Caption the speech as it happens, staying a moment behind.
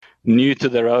new to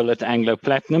the role at Anglo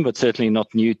Platinum, but certainly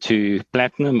not new to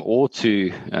Platinum or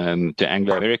to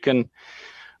Anglo American.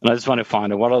 And I just want to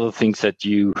find out what are the things that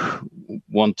you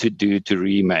want to do to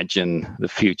reimagine the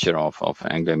future of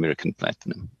Anglo American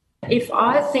Platinum. If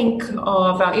I think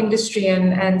of our industry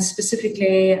and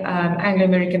specifically Anglo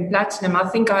American Platinum, I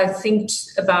think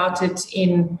about it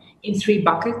in three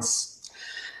buckets.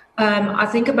 I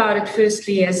think about it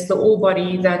firstly as the ore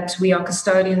body that we are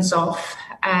custodians of,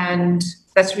 and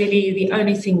that's really the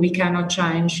only thing we cannot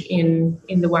change in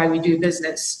the way we do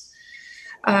business.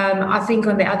 I think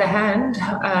on the other hand,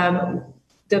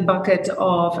 the bucket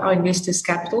of our investors'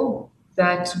 capital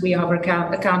that we have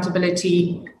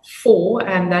accountability for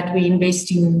and that we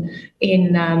invest in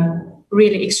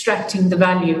really extracting the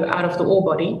value out of the ore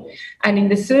body. And in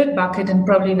the third bucket, and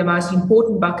probably the most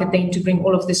important bucket then to bring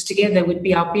all of this together, would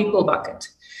be our people bucket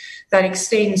that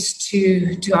extends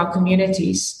to our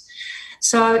communities.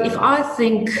 So if I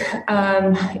think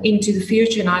into the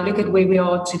future and I look at where we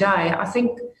are today, I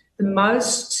think the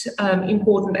most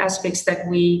important aspects that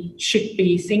we should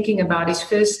be thinking about is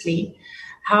firstly,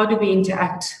 how do we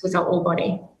interact with our ore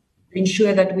body?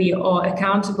 Ensure that we are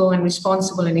accountable and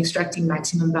responsible in extracting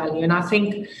maximum value. And I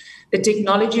think the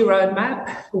technology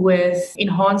roadmap with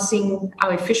enhancing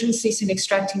our efficiencies in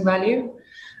extracting value,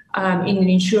 in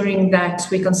ensuring that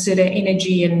we consider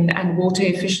energy and water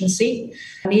efficiency,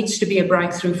 needs to be a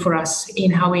breakthrough for us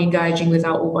in how we're engaging with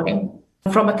our ore body.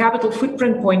 From a capital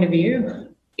footprint point of view,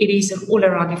 it is all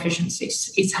around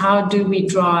efficiencies. It's how do we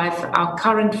drive our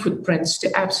current footprints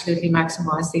to absolutely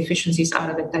maximize the efficiencies out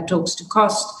of it. That talks to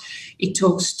cost, it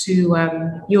talks to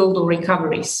yield or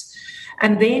recoveries.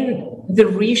 And then the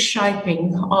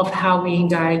reshaping of how we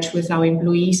engage with our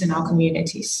employees and our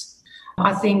communities.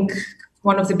 I think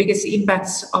one of the biggest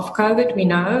impacts of COVID, we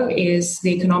know, is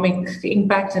the economic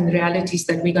impact and the realities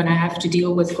that we're going to have to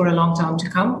deal with for a long time to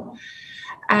come.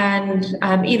 And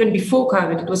even before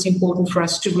COVID, it was important for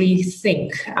us to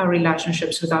rethink our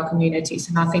relationships with our communities.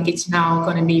 And I think it's now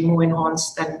going to be more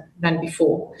enhanced than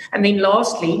before. And then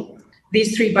lastly,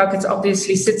 these three buckets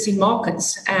obviously sits in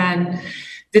markets, and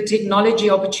the technology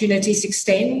opportunities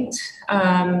extend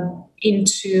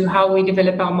into how we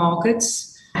develop our markets.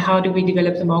 How do we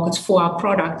develop the markets for our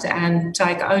product and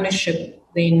take ownership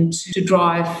then to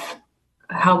drive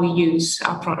how we use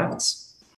our products?